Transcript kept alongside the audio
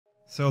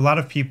So a lot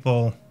of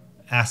people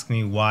ask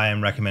me why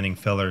I'm recommending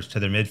fillers to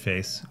their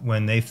mid-face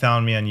when they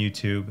found me on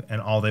YouTube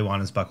and all they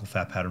want is buccal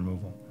fat pad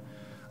removal.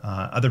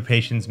 Other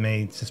patients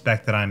may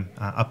suspect that I'm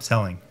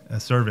upselling a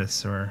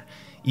service or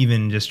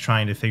even just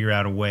trying to figure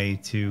out a way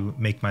to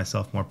make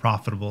myself more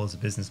profitable as a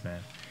businessman.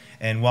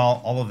 And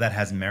while all of that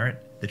has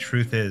merit, the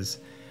truth is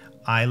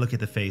I look at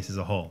the face as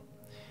a whole.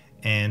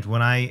 And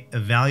when I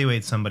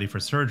evaluate somebody for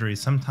surgery,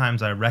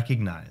 sometimes I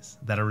recognize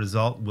that a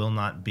result will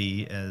not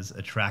be as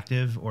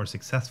attractive or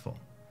successful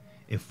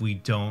if we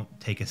don't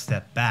take a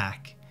step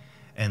back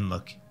and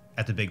look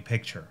at the big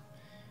picture.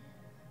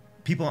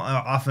 People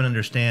often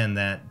understand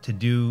that to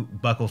do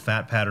buccal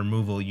fat pad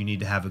removal, you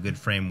need to have a good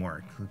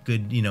framework,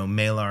 good,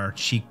 malar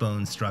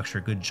cheekbone structure,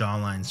 good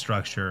jawline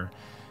structure,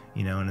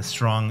 and a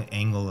strong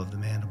angle of the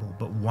mandible.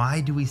 But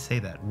why do we say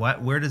that?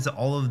 Where does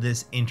all of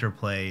this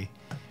interplay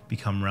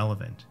become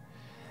relevant?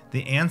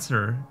 The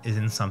answer is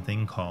in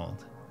something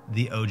called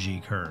the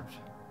Ogee curve.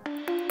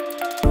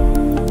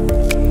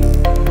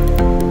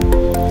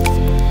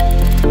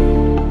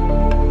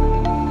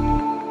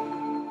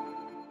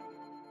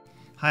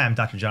 Hi, I'm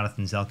Dr.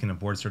 Jonathan Zelkin, a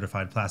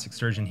board-certified plastic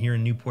surgeon here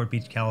in Newport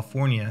Beach,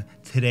 California,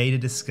 today to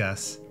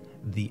discuss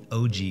the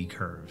Ogee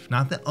curve.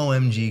 Not the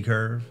OMG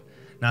curve,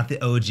 not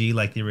the OG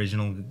like the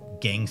original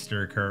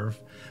gangster curve,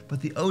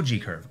 but the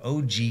Ogee curve,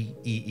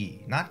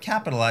 O-G-E-E. Not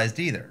capitalized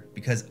either,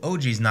 because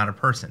Ogee is not a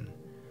person.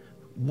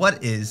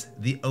 What is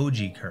the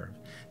Ogee curve?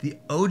 The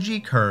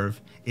Ogee curve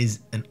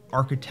is an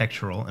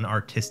architectural and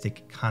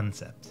artistic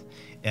concept,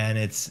 and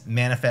it's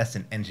manifest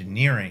in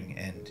engineering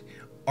and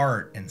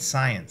art and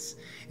science,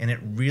 and it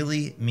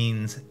really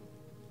means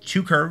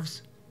two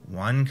curves,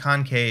 one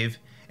concave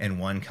and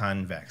one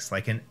convex,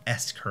 like an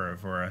S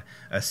curve or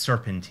a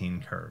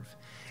serpentine curve.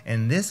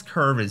 And this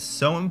curve is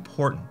so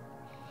important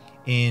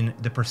in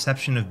the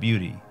perception of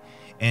beauty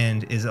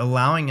and is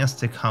allowing us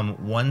to come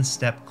one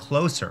step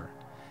closer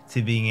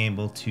to being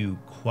able to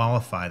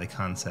qualify the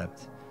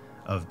concept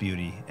of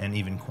beauty and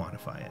even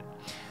quantify it.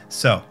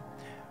 So,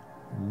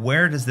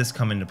 where does this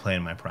come into play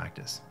in my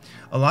practice?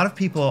 A lot of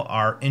people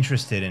are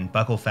interested in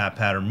buccal fat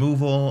pad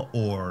removal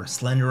or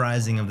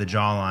slenderizing of the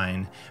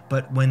jawline,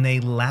 but when they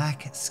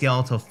lack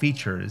skeletal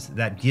features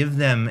that give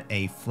them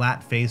a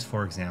flat face,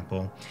 for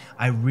example,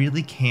 I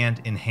really can't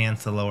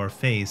enhance the lower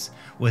face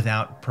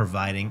without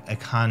providing a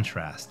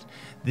contrast.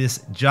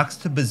 This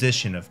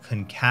juxtaposition of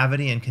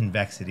concavity and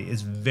convexity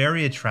is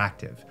very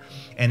attractive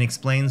and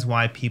explains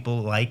why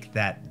people like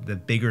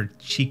the bigger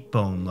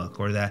cheekbone look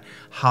or that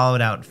hollowed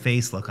out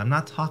face look. I'm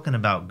not talking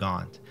about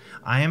gaunt.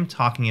 I am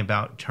talking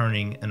about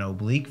turning an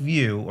oblique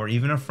view or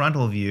even a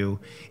frontal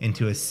view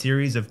into a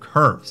series of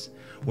curves,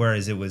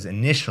 whereas it was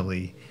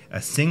initially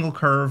a single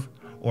curve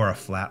or a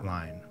flat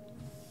line.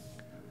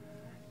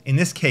 In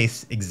this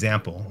case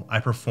example, I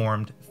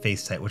performed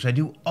face tight, which I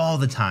do all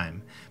the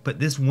time. But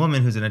this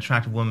woman, who's an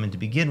attractive woman to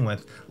begin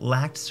with,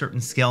 lacked certain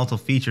skeletal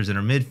features in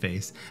her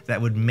midface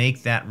that would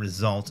make that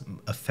result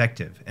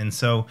effective. And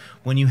so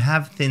when you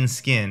have thin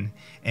skin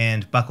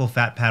and buccal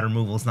fat pad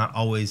removal is not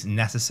always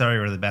necessary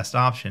or the best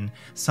option,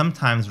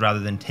 sometimes rather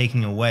than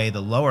taking away the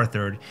lower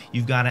third,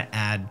 you've got to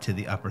add to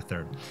the upper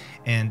third.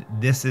 And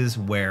this is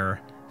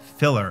where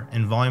filler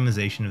and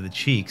volumization of the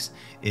cheeks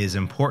is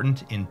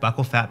important in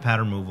buccal fat pad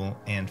removal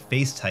and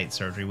face tight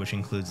surgery, which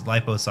includes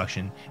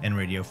liposuction and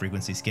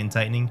radiofrequency skin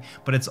tightening,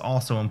 but it's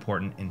also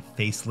important in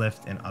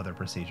facelift and other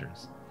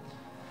procedures.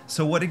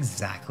 So what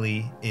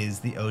exactly is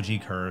the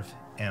Ogee curve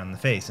on the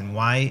face, and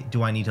why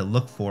do I need to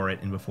look for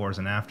it in befores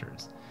and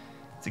afters?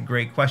 It's a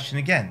great question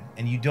again,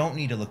 and you don't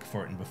need to look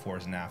for it in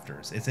befores and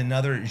afters. It's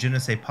another je ne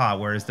sais pas,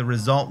 whereas the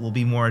result will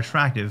be more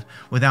attractive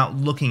without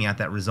looking at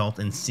that result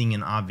and seeing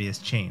an obvious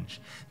change.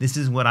 This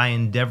is what I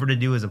endeavor to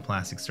do as a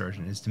plastic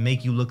surgeon, is to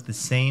make you look the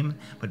same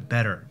but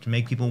better, to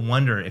make people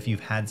wonder if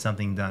you've had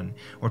something done,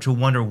 or to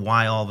wonder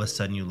why all of a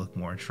sudden you look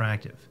more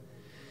attractive.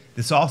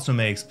 This also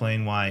may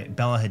explain why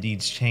Bella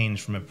Hadid's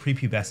change from a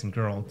prepubescent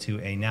girl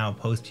to a now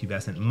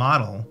post-pubescent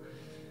model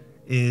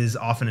is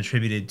often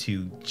attributed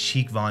to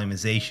cheek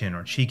volumization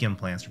or cheek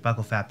implants or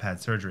buccal fat pad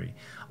surgery.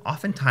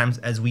 Oftentimes,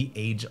 as we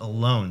age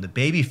alone, the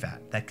baby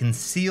fat that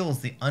conceals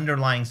the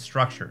underlying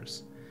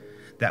structures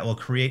that will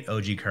create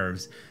Ogee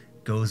curves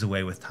goes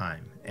away with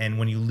time. And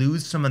when you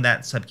lose some of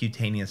that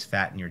subcutaneous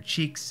fat in your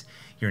cheeks,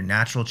 your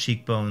natural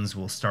cheekbones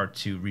will start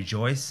to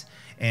rejoice,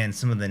 and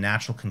some of the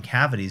natural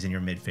concavities in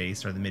your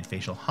midface or the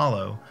midfacial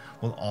hollow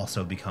will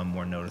also become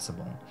more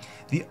noticeable.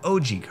 The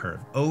Ogee curve,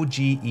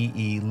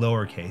 O-G-E-E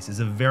lowercase, is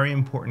a very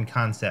important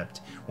concept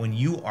when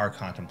you are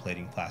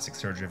contemplating plastic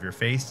surgery of your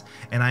face,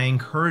 and I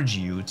encourage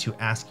you to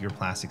ask your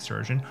plastic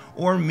surgeon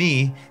or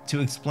me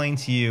to explain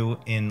to you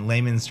in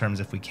layman's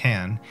terms, if we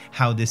can,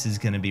 how this is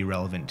going to be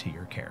relevant to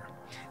your care.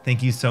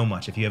 Thank you so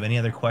much. If you have any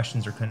other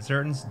questions or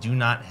concerns, do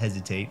not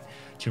hesitate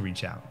to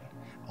reach out.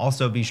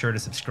 Also, be sure to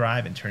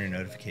subscribe and turn your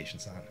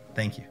notifications on.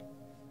 Thank you.